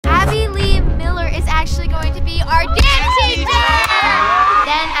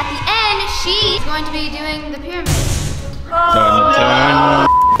be doing the pyramid. Dun, dun.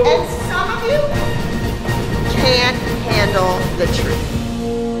 And some of you can't handle the truth.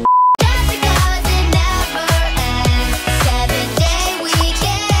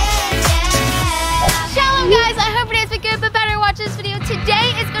 Shalom guys, I hope today's been good, but better watch this video. Today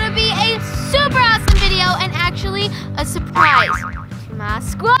is going to be a super awesome video and actually a surprise for my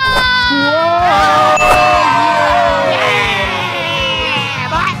squad.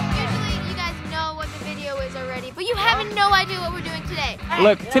 Usually you guys know what the video is already, but you have no idea what we're doing today.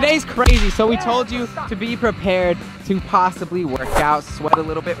 Look, today's crazy, so we told you to be prepared to possibly work out, sweat a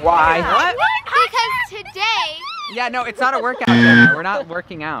little bit. Why? What? Because today... Yeah, no, it's not a workout, Jenna. We're not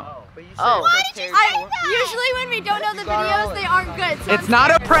working out. Usually when we don't know the videos, they aren't good. So It's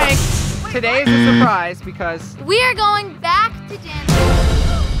not a prank. Today is a surprise because... we are going back to dance.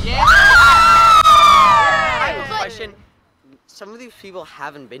 Yeah! I have a question. Some of these people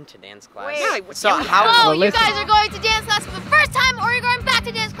haven't been to dance class. So how? Oh, you guys are going to dance class for the first time, or you're going back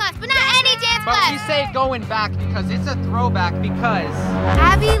to dance class, but not any dance But class. we say going back because it's a throwback because...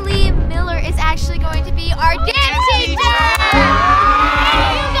 Abby Lee Miller is actually going to be our dance teacher. You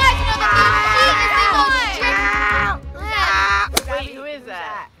guys know that she is the most strict. Wait, who is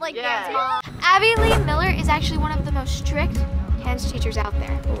that? Like dance mom. Abby Lee Miller is actually one of the most strict dance teachers out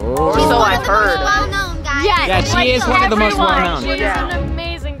there. Oh. She's So one I've of the heard. most well-known guys. Yeah, she is one of the most well-known. She is an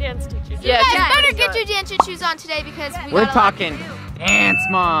amazing dance teacher. You guys better get your dance shoes on today because We're talking dance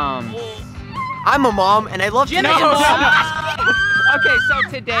mom. I'm a mom, and I love to dance. Okay, so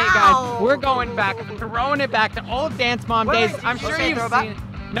today, guys, we're going back, throwing it back to old dance mom days. I'm sure you've seen it.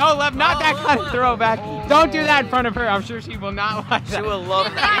 No, Lev, not that kind of throwback. Don't do that in front of her. I'm sure she will not like that. She will love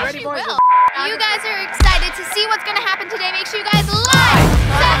Yeah, that. she will. You guys are excited to see what's going to happen today. Make sure you guys like,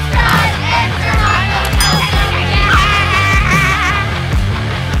 subscribe, and turn on those notifications.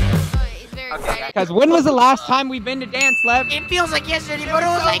 He's very excited. Because when was the last time we've been to dance, Lev? It feels like yesterday, but it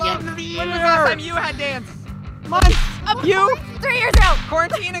was like end of the year. When was the last time you had dance? Months? You? 3 years ago.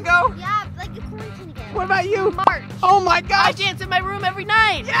 Quarantine ago? Yeah, like the quarantine again. What about you? March. Oh my I gosh! dance in my room every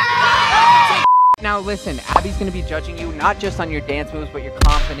night. Now listen, Abby's gonna be judging you not just on your dance moves, but your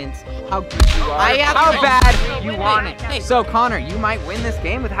confidence, how good you are, how bad you want it. So Connor, you might win this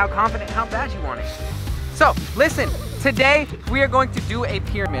game with how confident, how bad you want it. So listen, today we are going to do a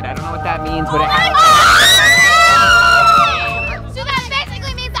pyramid. I don't know what that means, but So that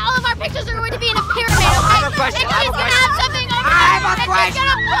basically means that all of our pictures are going to be in a pyramid. I have a question. Have something over I have a question.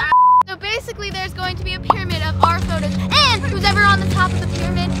 So basically, there's going to be a pyramid of our photos, and who's ever on the top of the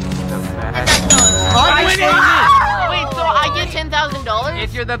pyramid. I'm winning. Wait, so I get $10,000?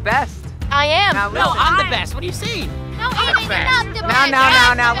 if you're the best. I am. Now No, listen. I'm the best. What are you saying? No, Andy, they're not the best.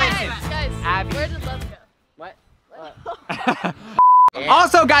 Now, listen. Guys, Abby. where did Lev go?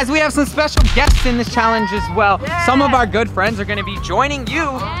 Also, guys, we have some special guests in this challenge as well. Some of our good friends are going to be joining you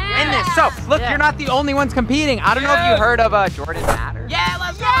in this. So, look, you're not the only ones competing. I don't know if you heard of Jordan Matter. Yeah,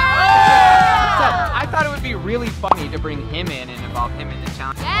 let's go. So, I thought it would be really funny to bring him in and involve him in the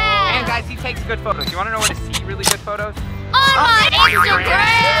challenge. Yeah. And guys, he takes good photos. You want to know where to see really good photos? On my Instagram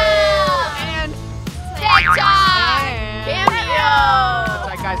And TikTok. That's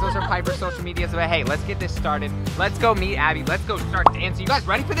right, guys, those are Piper's social medias. But hey, let's get this started. Let's go meet Abby. Let's go start dancing. You guys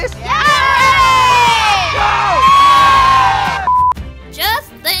ready for this? Yeah. Go! Just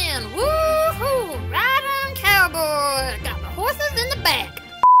then, woohoo! Riding cowboy, got my horses in the back.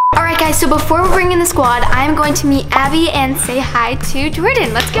 Alright guys, so before we bring in the squad, I'm going to meet Abby and say hi to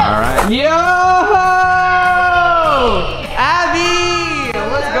Jordan. Let's go. Alright. Yo! Abby!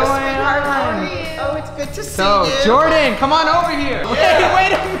 What's going on? Oh, it's good to see So, you. Jordan, come on over here.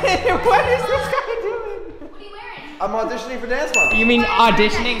 Wait a minute. What is this guy doing? What are you wearing? I'm auditioning for Dance Mom. You mean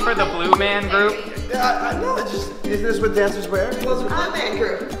auditioning for the Blue Man group? I know, isn't this what dancers wear? Blue Man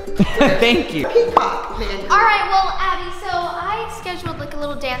Group. Thank you. Peacock Man Group. Alright, well Abby, so I scheduled like a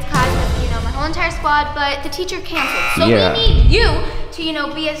little dance class with, my whole entire squad, but the teacher canceled. So Yeah. we need you to,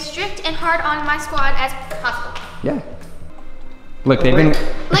 be as strict and hard on my squad as possible. Yeah. Look, they've been.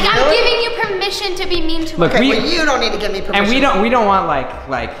 Like I'm giving you permission to be mean to Look, her. Okay, well, you don't need to give me permission. And we don't want like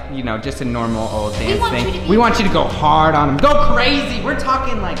just a normal old dance want you to thing. be- We want you to go hard on them. Go crazy. We're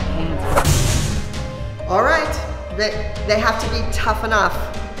talking like hands. All right. They have to be tough enough.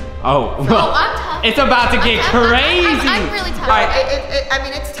 Oh, Oh, well, I'm tough. it's about to get crazy. I'm really tough. All right. I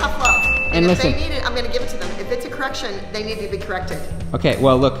mean, it's tough love. And if listen. they need it, I'm going to give it to them. If it's a correction, they need to be corrected. Okay,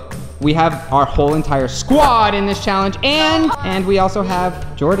 well look, we have our whole entire squad in this challenge, and we also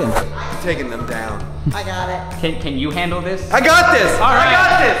have Jordan. Taking them down. I got it. Can you handle this? I got this! All right. I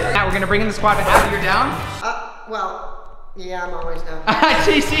got this! Now we're gonna bring in the squad. Abby, you're down. Well, Yeah, I'm always down.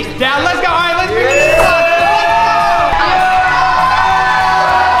 She's down. Let's go. All right, let's bring this one.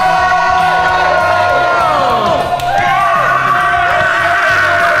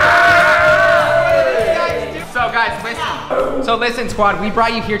 So listen, squad, we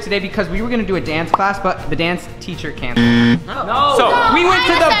brought you here today because we were gonna do a dance class, but the dance teacher canceled. No. So we went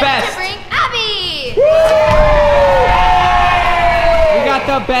to the best. To bring Abby. We got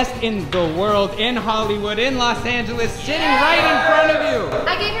the best in the world, in Hollywood, in Los Angeles, sitting right in front of you.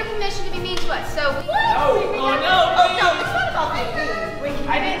 I gave her permission to be mean to us, so we No, it's not about being mean.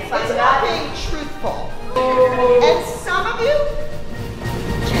 I didn't It's about being truthful. And some of you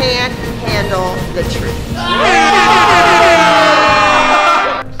can't handle the truth.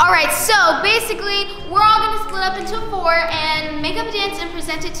 Alright, so basically, we're all gonna split up into 4 and make up a dance and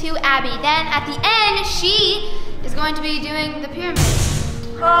present it to Abby. Then at the end, she is going to be doing the pyramid.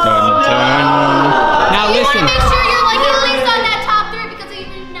 Dun, dun. Now You listen. wanna make sure you're like at least on that top 3 because if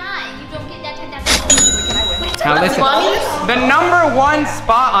you're not, you don't get that 10,000. Now listen. The #1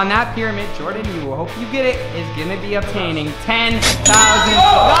 spot on that pyramid, Jordan, you hope you get it, is gonna be obtaining $10,000.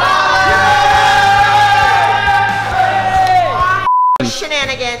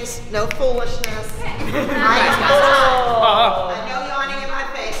 Shenanigans, no foolishness. I know yawning in my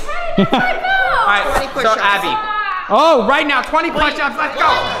face. All right, 20 so push-ups. Abby. Oh, right now, 20 push-ups. Let's go.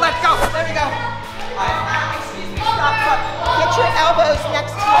 Let's go. There we go. Excuse me, stop. Get your elbows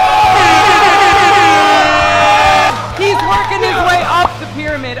next to you. He's working his way up the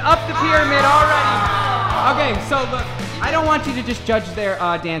pyramid already. Okay, so look, I don't want you to just judge their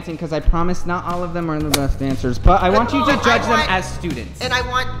dancing because I promise not all of them are the best dancers, but I want you to judge them as students. And I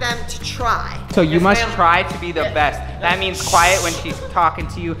want them to try. So you must try to be the best. That means quiet when she's talking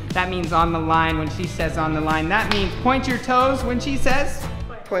to you. That means on the line when she says on the line. That means point your toes when she says.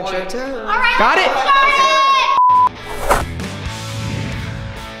 Point your toes. Alright, Got it?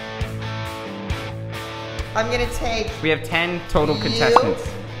 I'm gonna take. We have 10 total contestants.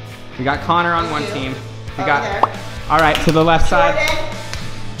 We got Connor on one team. We got. there. All right, to the left side.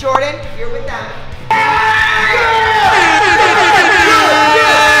 Jordan, you're with them.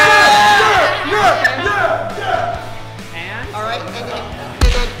 And? All right, and then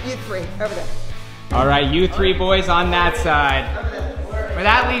you 3 over there. All right, you 3 boys on that side. But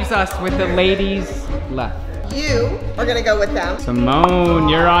that leaves us with the ladies left. You are gonna go with them. Simone,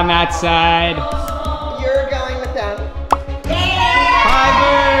 you're on that side. You're going with them. Piper!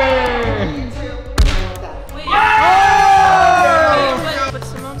 You 2 are going with them. But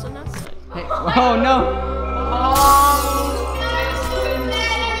Simone's on that side. Hey, oh no.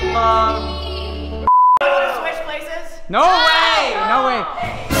 Switch places? No way! No way.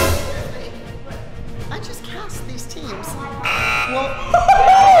 I just cast these teams.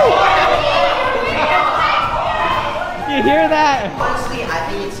 You hear that? Honestly, I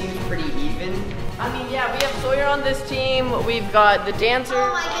think it seems pretty even. I mean, yeah, we have Sawyer on this team. We've got the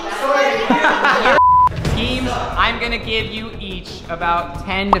dancer. Teams, I'm gonna give you each about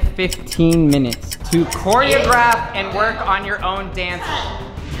 10 to 15 minutes to choreograph and work on your own dance.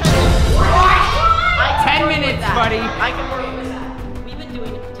 10 minutes, buddy. I can work with that. We've been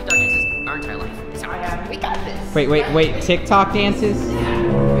doing TikTok dances our entire life. So we got this. Wait, TikTok dances?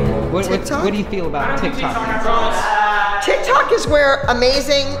 What TikTok? do you feel about TikTok dances? TikTok is where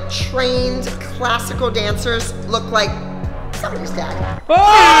amazing, trained, classical dancers look like somebody's dad. So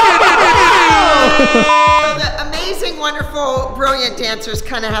the amazing, wonderful, brilliant dancers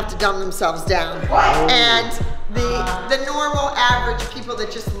kind of have to dumb themselves down. And the normal, average people that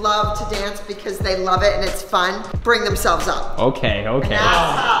just love to dance because they love it and it's fun, bring themselves up. Okay.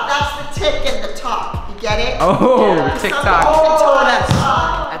 That's the tick and the talk. You get it? Oh, Some TikTok. people can talk and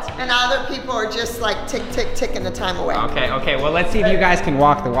talk, and other people are just like tick, tick, ticking the time away. Okay, well let's see if you guys can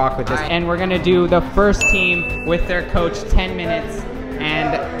walk the walk with this. And we're gonna do the first team with their coach, 10 minutes,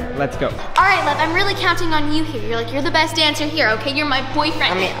 and let's go. Alright, Lev, I'm really counting on you here. You're the best dancer here, okay? You're my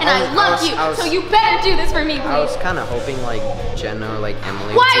boyfriend, and I love you, so you better do this for me, please. I was kind of hoping like Jenna or like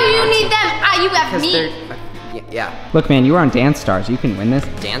Emily. Why do you need them? You have me. Yeah. Look, man, you were on Dance Stars. You can win this.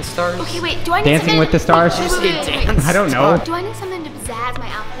 Dance Stars? Okay, wait, do I need Dancing something? with the Stars? Wait. I don't know. Do I need something to pizzazz my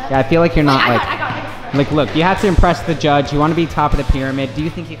outfit? Yeah, I feel like you're not I like. got it. Like, look, you have to impress the judge. You want to be top of the pyramid. Do you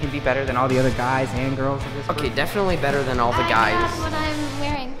think you can be better than all the other guys and girls of this group? Okay, definitely better than all the guys. That's what I'm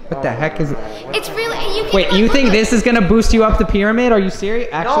wearing. What the heck is it? It's really, you can Wait, you think this is gonna boost you up the pyramid? Are you serious?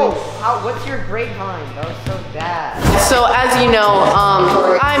 Actually? What's your grapevine? That was so bad. So as you know,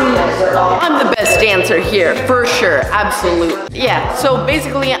 I'm the best dancer here, for sure, absolutely. Yeah, so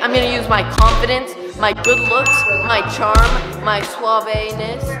basically I'm gonna use my confidence my good looks, my charm, my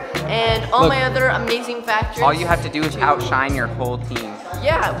suaveness, and all my other amazing factors. All you have to do is outshine your whole team.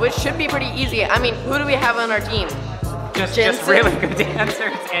 Yeah, which should be pretty easy. I mean, who do we have on our team? Just really good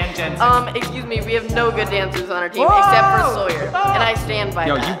dancers and Jensen. Excuse me, we have no good dancers on our team except for Sawyer, and I stand by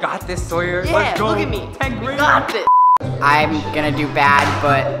that. Yo, you got this, Sawyer. Yeah, Let's go. look at me. 10 We green. got this. I'm gonna do bad,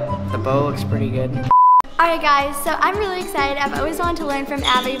 but the bow looks pretty good. Alright guys, so I'm really excited. I've always wanted to learn from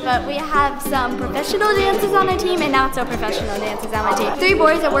Abby, but we have some professional dancers on our team and not so professional dancers on my team. 3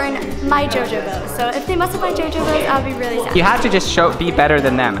 boys are wearing my Jojo bows, so if they must have my Jojo bows, I'll be really sad. You have to just be better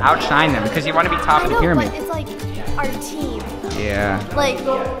than them, outshine them, because you want to be top of the pyramid. But it's like our team. Yeah. Like,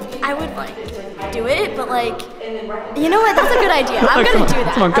 I would like do it, but like, you know what? That's a good idea. I'm gonna do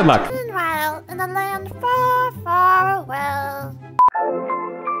that. Come on, good luck. Meanwhile, in a land far, far away.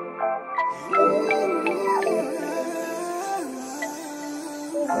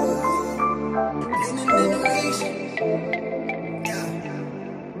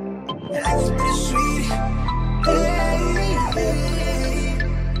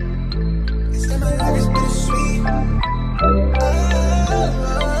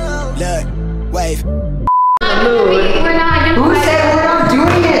 Look, wave. We're not gonna Who said we're not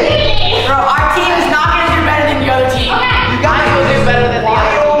doing it? Bro, our team is not gonna do better than the other team. Okay. You guys will do better than the other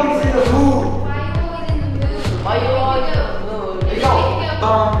team. Always in the mood. Why you always in the mood?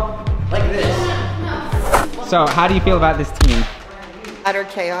 Like this. So, how do you feel about this team? Utter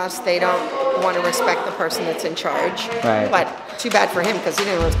chaos. They don't want to respect the person that's in charge. Right. But too bad for him because he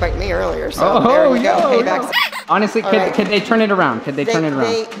didn't respect me earlier. So there you go. Payback's. Honestly, could they turn it around? Could they turn it around?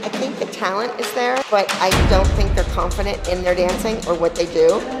 I think the talent is there, but I don't think they're confident in their dancing or what they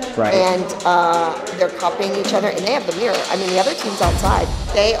do. Right. And they're copying each other, and they have the mirror. I mean, the other teams outside,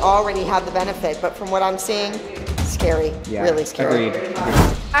 they already have the benefit, but from what I'm seeing, scary. Yeah, really scary. Agreed.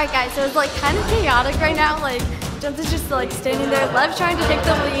 Alright guys, so it's like kind of chaotic right now. Like, Jensen's just like standing there, Lev trying to take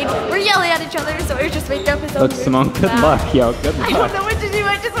the lead. We're yelling at each other, so we're just making up his own Look, Simone, good luck, yo. Good luck. I don't know what to do.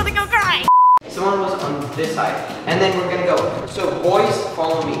 I just want to go cry. Someone was on this side, and then we're gonna go. So boys,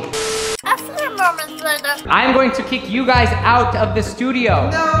 follow me. A few moments later. I'm going to kick you guys out of the studio.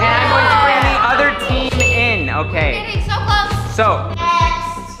 No. And I'm going to bring the other team in, okay? Getting so close. So,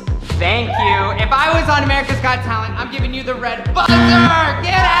 Next. thank you. If I was on America's Got Talent, I'm giving you the red buzzer.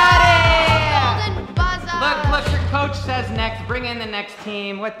 Get at it. Golden buzzer. Look, your coach says next. Bring in the next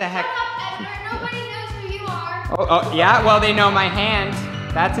team. What the heck? Shut up, Edgar. Nobody knows who you are. Oh, yeah, well, they know my hand.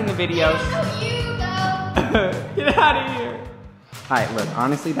 That's in the videos. Who you though? Get out of here. All right, look,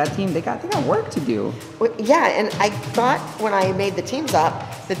 honestly, that team, they got work to do. Well, yeah, and I thought when I made the teams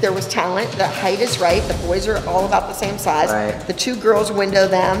up that there was talent, the height is right, the boys are all about the same size. Right. The 2 girls window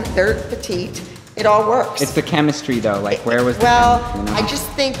them, they're petite. It all works. It's the chemistry, though. Like, where was the Well, chemistry, you know? I just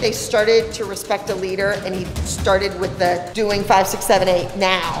think they started to respect a leader, and he started with the doing 5, 6, 7, 8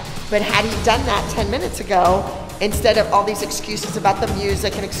 now. But had he done that 10 minutes ago, instead of all these excuses about the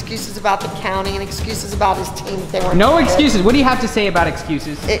music and excuses about the counting and excuses about his team, if they weren't No good. excuses. What do you have to say about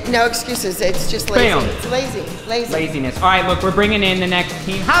excuses? No excuses. It's just lazy. Bam. It's lazy. Laziness. All right, look, we're bringing in the next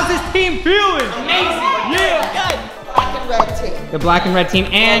team. How's this team feeling? Amazing. Yeah. Good. Black and red team. The black and red team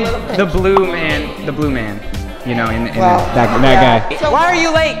and the blue man. The blue man. You know, in Well, that guy. So why are you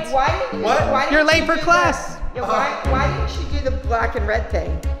late? Why didn't you, You're late for class. Why didn't you do the black and red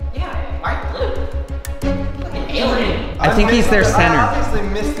thing? Yeah, why blue? Like an alien. I think he's their I center. obviously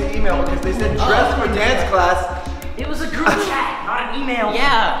missed the email because they said dress for dance class. It was a group chat, not an email.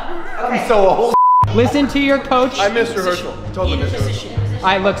 Yeah. I'm so old. Listen to your coach. I missed rehearsal. Totally missed rehearsal. All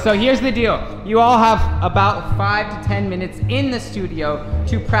right, look, so here's the deal. You all have about 5 to 10 minutes in the studio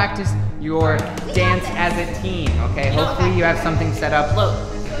to practice your dance as a team, okay? Hopefully you have something set up. Look,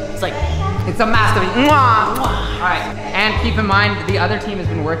 it's like, It's a masterpiece. Mwah! All right, and keep in mind, the other team has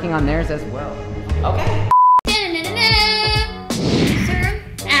been working on theirs as well. Okay. Soon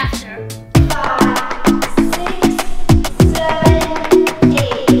after. 5, 6, 7,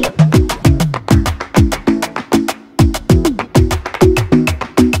 8.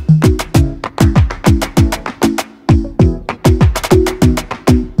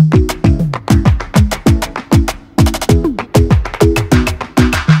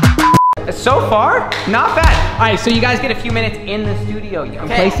 So far, not bad. All right, so you guys get a few minutes in the studio. You can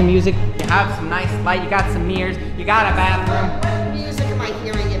play some music. You have some nice light. You got some mirrors. You got a bathroom. What music am I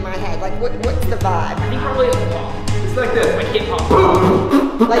hearing in my head? Like, what's the vibe? I think probably It's like this. like hip hop.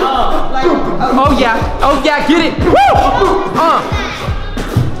 Oh yeah, get it. Woo!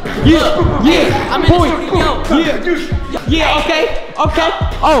 Yeah. I'm in the studio. Yeah. Okay. I'm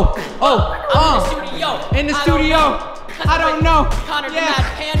in the studio. In the studio. I don't know. Connor, the mad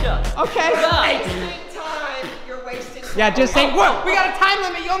panda. Okay. You're wasting Yeah, just say, what? We got a time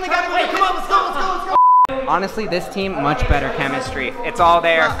limit. You only got to Wait, come on, let's go. Honestly, this team, much better chemistry. It's all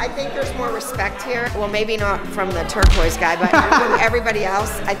there. Well, I think there's more respect here. Well, maybe not from the turquoise guy, but from everybody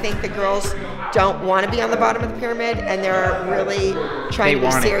else. I think the girls don't want to be on the bottom of the pyramid, and they're really trying to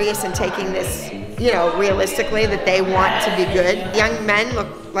be serious and taking this, you know, realistically, that they want to be good. Young men look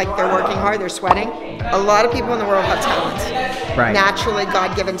like they're working hard, they're sweating. A lot of people in the world have talent. Right. Naturally,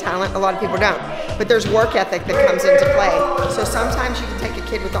 God-given talent, a lot of people don't. But there's work ethic that comes into play. So sometimes you can take a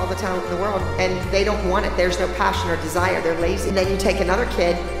kid with all the talent in the world and they don't want it. There's no passion or desire, they're lazy. And then you take another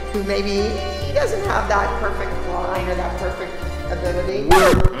kid who maybe he doesn't have that perfect line or that perfect ability.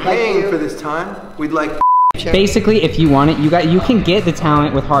 We're paying for this time. We'd like. Basically, if you want it, you can get the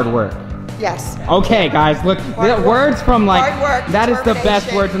talent with hard work. Yes. Okay, guys, look, the words from like, hard work, that is the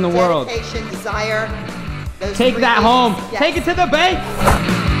best words in the world. Dedication, desire. Take that home. Yes. Take it to the bank.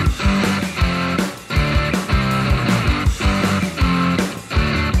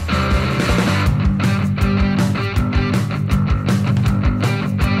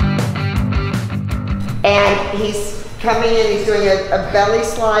 And he's coming in, he's doing a belly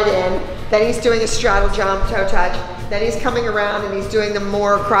slide in, then he's doing a straddle jump, toe touch, then he's coming around and he's doing them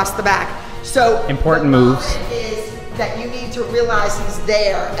more across the back. So important moves is that you need to realize he's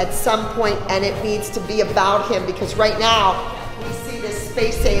there at some point and it needs to be about him, because right now we see this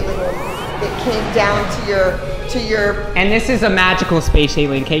space alien that came down to your and this is a magical space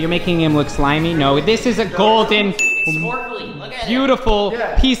alien, okay? You're making him look slimy. No, this is a golden, beautiful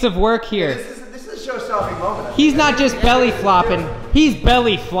piece of work here. This is a show-stopping moment. He's not just belly flopping, he's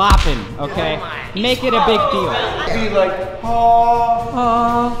belly flopping, okay? Make it a big deal. Be like,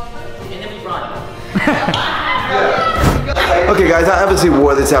 oh. And then we run. Okay guys, I obviously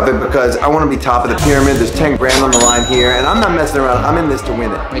wore this outfit because I want to be top of the pyramid. There's 10 grand on the line here, and I'm not messing around. I'm in this to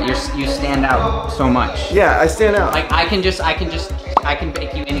win it. But you stand out so much. Yeah, I stand out. Like I can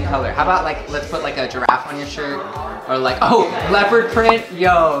make you any color. How about like, let's put like a giraffe on your shirt, or like, oh, leopard print.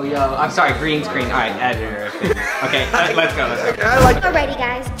 Yo, I'm sorry, green screen. All right, editor. Okay, let's go. Alrighty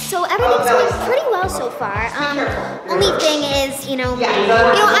guys, so everything's going pretty well so far. Only thing is, you know, I'm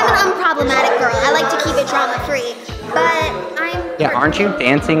an unproblematic girl. I like to keep it drama-free, but Yeah, aren't you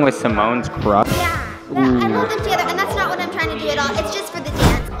dancing with Simone's crush? Yeah, I love them together, and that's not what I'm trying to do at all. It's just for the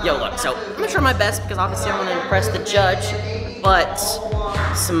dance. Yo, look, so I'm gonna try my best because obviously I want to impress the judge, but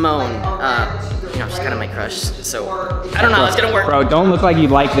Simone, you know, she's kind of my crush, so I don't know how it's gonna work. Bro, don't look like you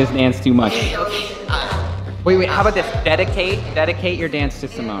like this dance too much. Okay. Wait, how about this? Dedicate your dance to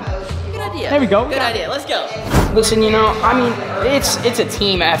Simone. Good idea. There we go. Good idea. Let's go. Listen, you know, I mean, it's a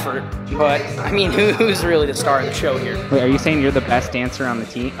team effort, but I mean, who's really the star of the show here? Wait, are you saying you're the best dancer on the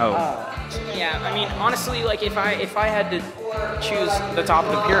team? Oh. Yeah, I mean, honestly, like if I had to choose the top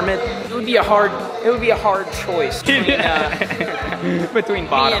of the pyramid, it would be a hard choice between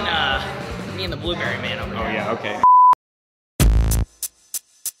bottom. Me and the blueberry man over there. Oh yeah, okay.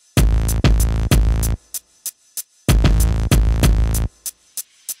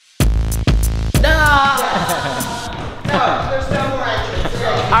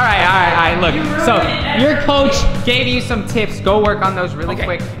 All right, look, so your coach gave you some tips. Go work on those really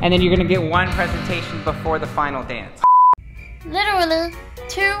quick, and then you're gonna get one presentation before the final dance. Literally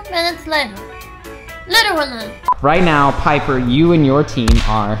 2 minutes later. Literally. Right now, Piper, you and your team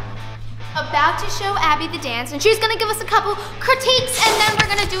are about to show Abby the dance, and she's gonna give us a couple critiques, and then we're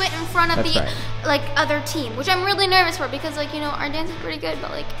gonna do it in front of like other team, which I'm really nervous for because like, you know, our dance is pretty good,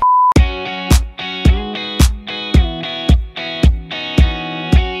 but like.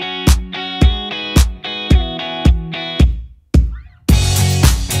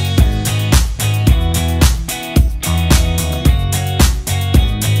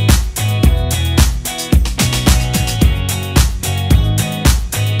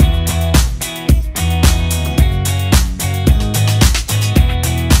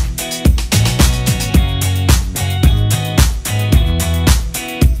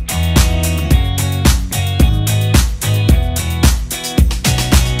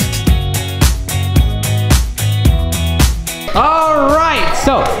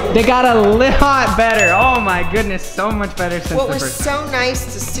 So, they got a lot better. Oh my goodness, so much better since Well, the it was first. so nice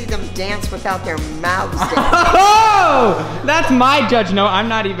to see them dance without their mouths dancing. Oh, that's my judge. No, I'm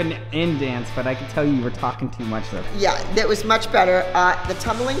not even in dance, but I can tell you were talking too much though. Yeah, that was much better. The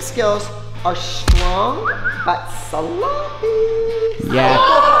tumbling skills are strong, but sloppy. Yeah,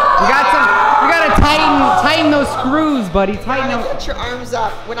 you gotta tighten those screws, buddy. Tighten them. Put your arms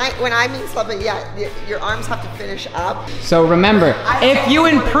up. When I mean sloppy, yeah, your arms have to finish up. So remember, if you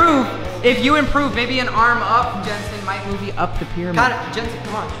improve, if you improve, maybe an arm up, Jensen might move you up the pyramid. Got it, Jensen,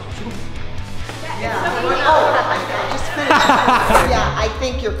 come on. Just finish. Yeah, I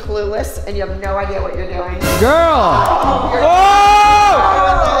think you're clueless and you have no idea what you're doing. Girl!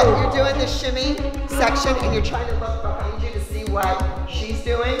 You're doing the shimmy section and you're trying to look behind you to see what she's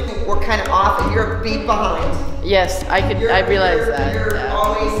doing. We're kind of off and you're a beat behind. Yes, I realize that. You're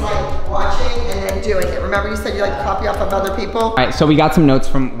always like watching and then doing it. Remember you said you like to copy off of other people? All right, so we got some notes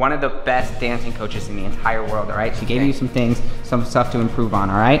from one of the best dancing coaches in the entire world, all right? She gave you some things, some stuff to improve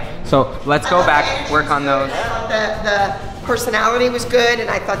on, all right? So let's go back, work on those. The personality was good and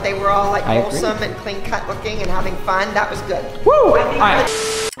I thought they were all like wholesome and clean cut looking and having fun. That was good. Woo! All right.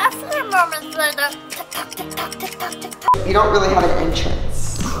 A few moments later. You don't really have an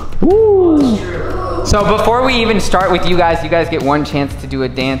entrance. Woo! So before we even start with you guys get one chance to do a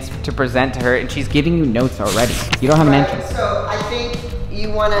dance to present to her, and she's giving you notes already. You don't have an entrance. So I think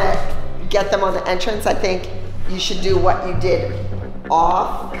you want to get them on the entrance. I think you should do what you did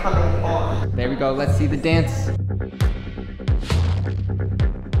off, coming on. There we go, let's see the dance.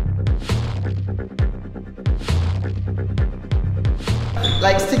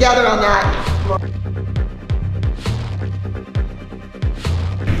 Legs together on that.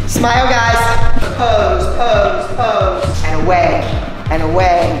 Smile, guys. Pose, pose, pose. And away, and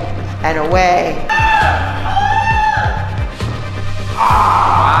away, and away.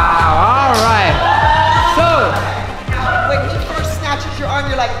 Wow, all right. So. When you first snatch at your arm,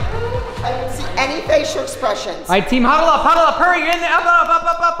 you're like, I didn't see any facial expressions. All right, team, huddle up, hurry, you're in there,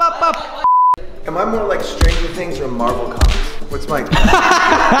 up. Am I more like Stranger Things or Marvel comics? What's my...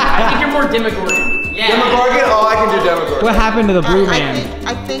 I think you're more Demogorgon. Yeah. Demogorgon? Oh, I can do Demogorgon. What happened to the blue man?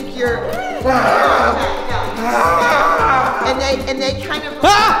 I think you're... and they kind of...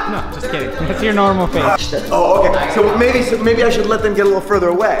 No, just kidding. That's your normal face. Oh, okay. So maybe I should let them get a little further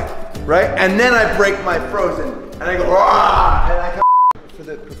away, right? And then I break my frozen, and I go, rah! And I come... For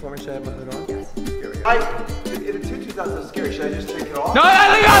the performance, should I have my hood on? Yes. The tutu's not so scary. Should I just take it off? No,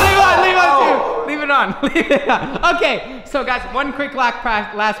 leave it on. Okay, so guys, one quick last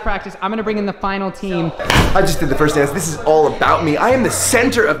practice. I'm gonna bring in the final team. I just did the first dance. This is all about me. I am the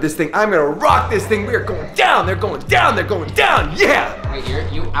center of this thing. I'm gonna rock this thing. We are going down. They're going down. They're going down. Yeah. Wait,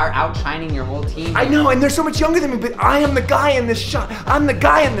 you are outshining your whole team. I know, and they're so much younger than me, but I am the guy in this shot. I'm the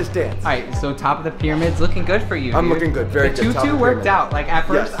guy in this dance. All right, so top of the pyramid's looking good for you. I'm looking good, very good. good. The tutu worked out. Like at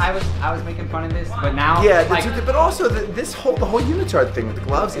first, I was making fun of this, but now, yeah, like, but also the whole unitard thing with the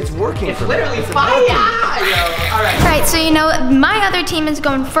gloves, it's working. It's for literally me. fire. All right, so you know, my other team is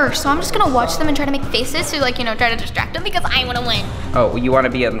going first, so I'm just gonna watch them and try to make faces to, like, you know, try to distract them because I want to win. Oh, you want to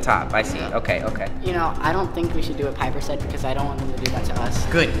be on top? I see. Okay. You know, I don't think we should do what Piper said because I don't want them to do that to us.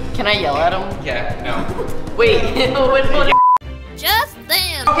 Good. Can I yell at them? Yeah. No. Wait. Just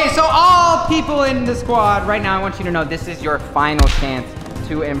then. Okay, so all people in the squad right now, I want you to know this is your final chance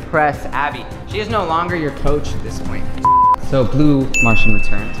to impress Abby. She is no longer your coach at this point. So blue Martian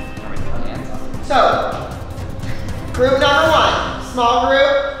returns. So, group number one, small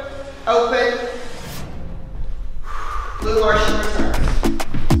group, open, blue Martian returns.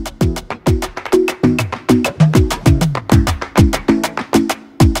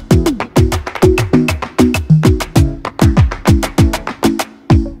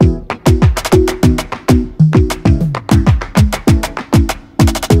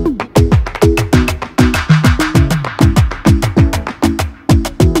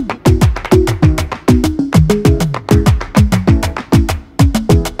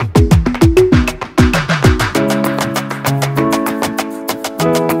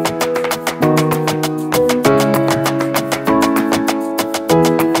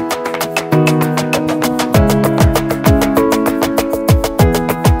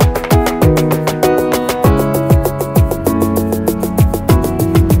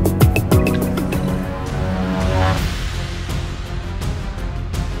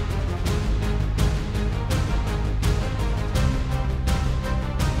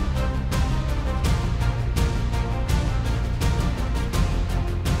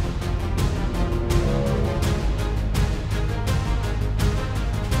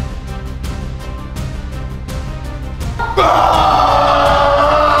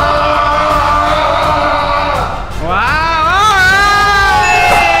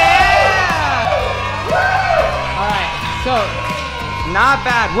 Not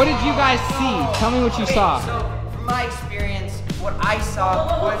bad. What did you guys see? Tell me what you saw. So, from my experience, what I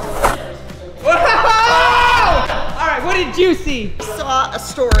saw was... All right, what did you see? I saw a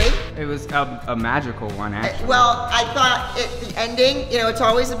story. It was a magical one, actually. Well, I thought the ending, you know, it's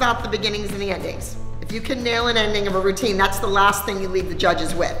always about the beginnings and the endings. If you can nail an ending of a routine, that's the last thing you leave the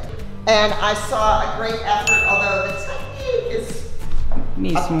judges with. And I saw a great effort, although the technique is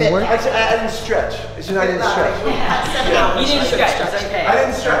needs some work. I didn't stretch. It's just I didn't stretch. You didn't stretch, it's okay. I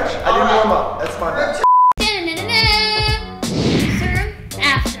didn't stretch. I didn't warm up. That's my bad.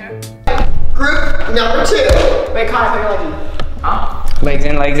 Group number 2. Wait, Connor, put your leg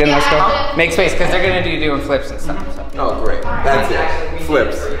in. Legs in, let's go. Make space, because they're gonna doing flips and stuff. So. Oh, great. That's it.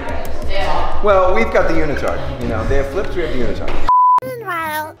 Flips. Yeah. Well, we've got the unitard. You know, they have flips, we have the unitard.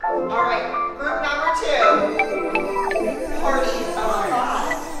 All right, group number 2. Party of 5.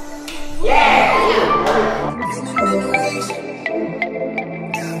 Yeah!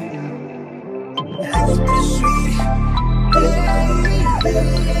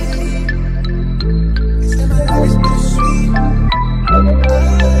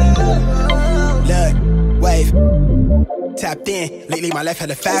 Look, wave. Tapped in. Lately my life had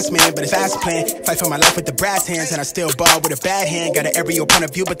a fast man, but it's fast plan. Fight for my life with the brass hands, and I still ball with a bad hand. Got an aerial point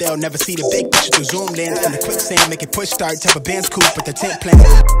of view, but they'll never see the big picture through zoom lens. From the quicksand, make it push start, type of band's coupe with the tent plan.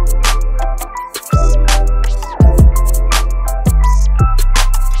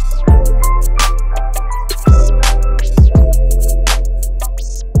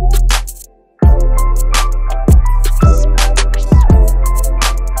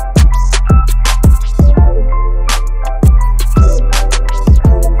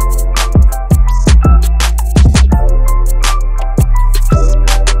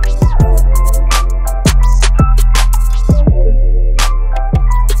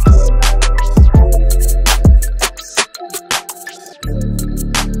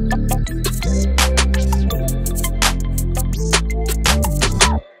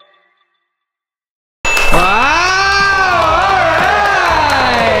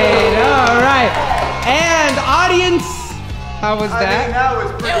 How was that? I mean, that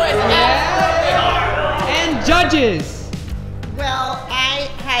was pretty good. And judges. Well, I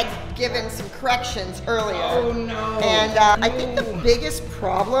had given some corrections earlier. Oh no. And I think the biggest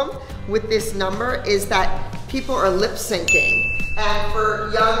problem with this number is that people are lip syncing. And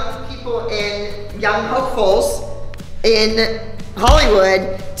for young people young hopefuls in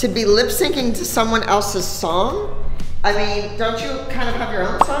Hollywood to be lip syncing to someone else's song, I mean, don't you kind of have your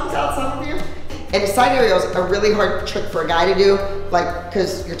own songs out, some of you? And side aerials are a really hard trick for a guy to do, like,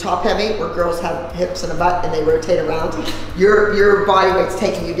 because you're top heavy, where girls have hips and a butt and they rotate around. Your body weight's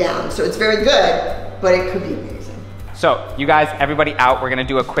taking you down. So it's very good, but it could be amazing. So, you guys, everybody out. We're gonna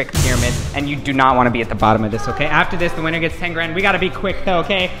do a quick pyramid, and you do not want to be at the bottom of this, okay? After this, the winner gets 10 grand. We gotta be quick though,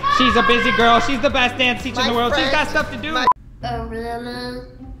 okay? She's a busy girl. She's the best dance teacher in the world. She's got stuff to do. A really,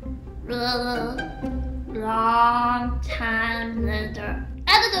 really long time later.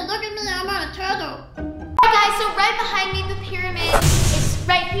 Editor, look at me, I'm on a turtle. Alright guys, so right behind me, the pyramid is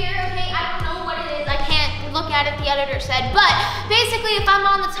right here, okay? I don't know what it is, I can't look at it, the editor said, but basically if I'm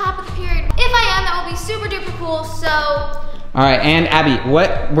on the top of the pyramid, if I am, that will be super duper cool, so. Alright, and Abby,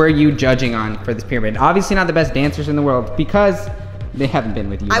 what were you judging on for this pyramid? Obviously not the best dancers in the world, because they haven't been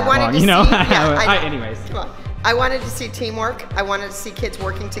with you that long, you know? Anyways. Come on. I wanted to see teamwork. I wanted to see kids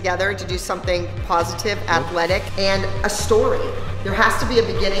working together to do something positive, athletic, and a story. There has to be a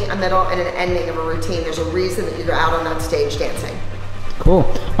beginning, a middle, and an ending of a routine. There's a reason that you're out on that stage dancing. Cool.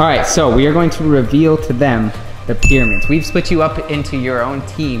 All right, so we are going to reveal to them the pyramids. We've split you up into your own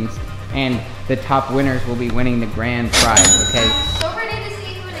teams, and the top winners will be winning the grand prize, okay? So ready to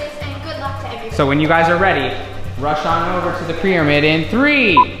see who it is, and good luck to everybody. So when you guys are ready, rush on over to the pyramid in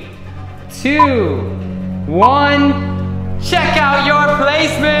 3, 2, 1, check out your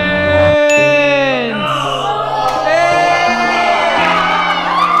placements!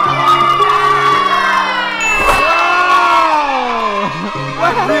 I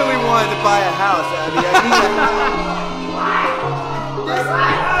really wanted to buy a house, Abby.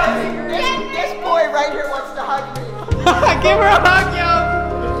 This boy right here wants to hug me. Give her a hug, yo!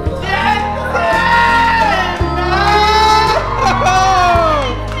 No!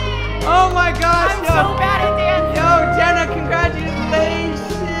 Oh my gosh, I'm so bad at dancing. Yo, Jenna, congratulations!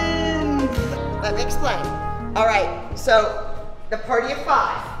 Let me explain. All right, so the party of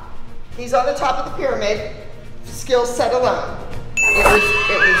 5. He's on the top of the pyramid, skill set alone. It was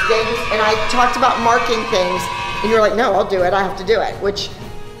dangerous, and I talked about marking things, and you were like, no, I'll do it, I have to do it, which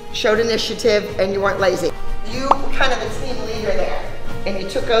showed initiative, and you weren't lazy. You were kind of a team leader there, and you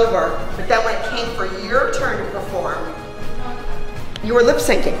took over, but then when it came for your turn to perform, you were lip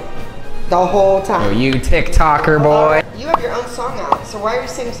syncing the whole time. Oh, you TikToker boy. You have your own song out, so why are you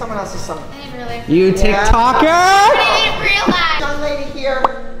singing someone else's song? I didn't really. You TikToker? I didn't realize. Young lady here,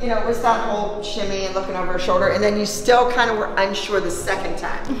 you know, was that whole shimmy and looking over her shoulder, and then you still kind of were unsure the second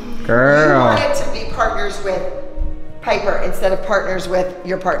time. Girl. You wanted to be partners with Piper instead of partners with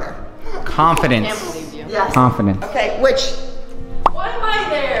your partner. Confidence. Can't believe you. Yes. Confidence. Okay, which? Why am I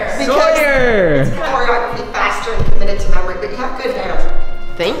there? Because Sawyer! it's choreography faster and committed to memory, but you have good hair.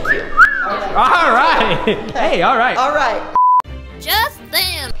 Thank you. All right. Hey, all right. All right. Just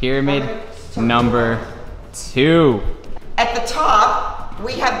then. Pyramid number 2. At the top,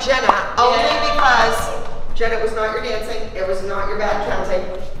 we have Jenna, only because Jenna, it was not your dancing, it was not your bad counting.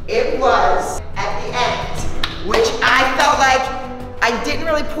 It was at the end, which I felt like I didn't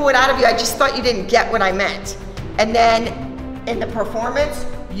really pull it out of you. I just thought you didn't get what I meant. And then in the performance,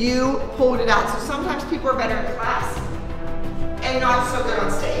 you pulled it out. So sometimes people are better in class and not so good on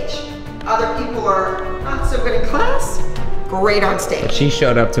stage. Other people are not so good in class, great on stage. She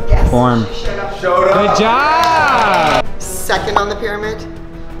showed up to perform. Yes, she showed up. Good job! Second on the pyramid,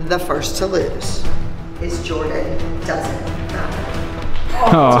 the first to lose is Jordan. Doesn't matter.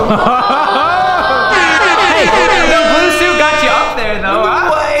 Oh. Hey, the blue suit got you up there though,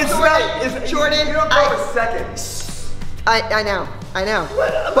 huh? Jordan, You don't go for second. I know.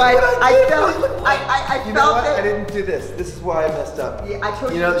 But I felt I that. didn't do this. This is why I messed up. Yeah, I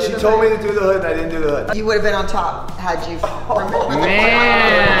told you. She told me to do the hood and I didn't do the hood. You would have been on top had you remembered.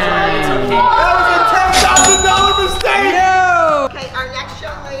 Man. That was a $10,000 mistake! Yo! Okay, our next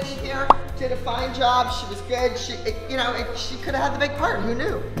young lady here did a fine job. She was good. She could have had the big part. Who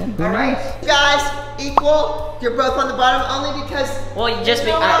knew? Who All right, knows? guys, equal. You're both on the bottom only because Well, you just there's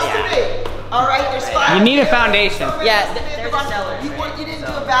no one else to be. All right, there's 5. You need a foundation. Yeah, Somebody else to be at the there's a bottom. cellar, You right? didn't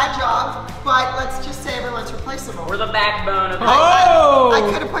do a bad job, but let's just say everyone's replaceable. We're the backbone of the Oh! I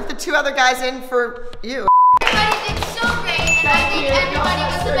could have put the 2 other guys in for you. Everybody did so great, and I think everybody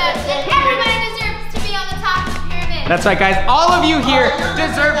was the best, and everybody deserves to be on the top of the pyramid. That's right, guys. All of you here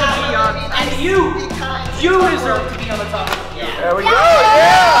deserve to be on. And you deserve to be on the top of the There we go.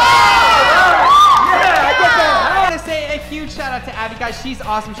 I want to say a huge shout out to Abby, guys. She's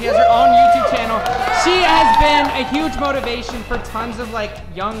awesome. She has her own YouTube channel. She has been a huge motivation for tons of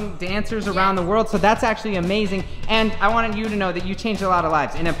young dancers around the world. So that's actually amazing. And I wanted you to know that you changed a lot of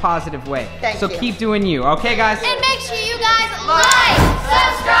lives in a positive way. Thank you. Keep doing you. Okay, guys? And make sure you guys like,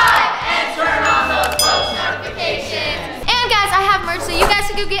 subscribe, and turn on those post notifications. And guys, I have merch that you guys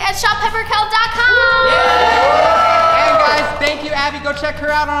can go get at shoppiperrockelle.com. And guys, thank you, Abby. Go check her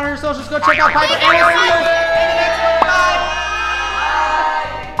out on her socials. Go check out Piper. And we'll see you in the next one. Bye.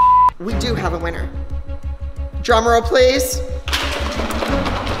 We do have a winner. Drum roll, please.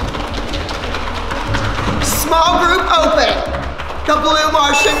 Small group open. The Blue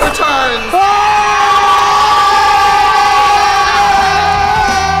Martian returns.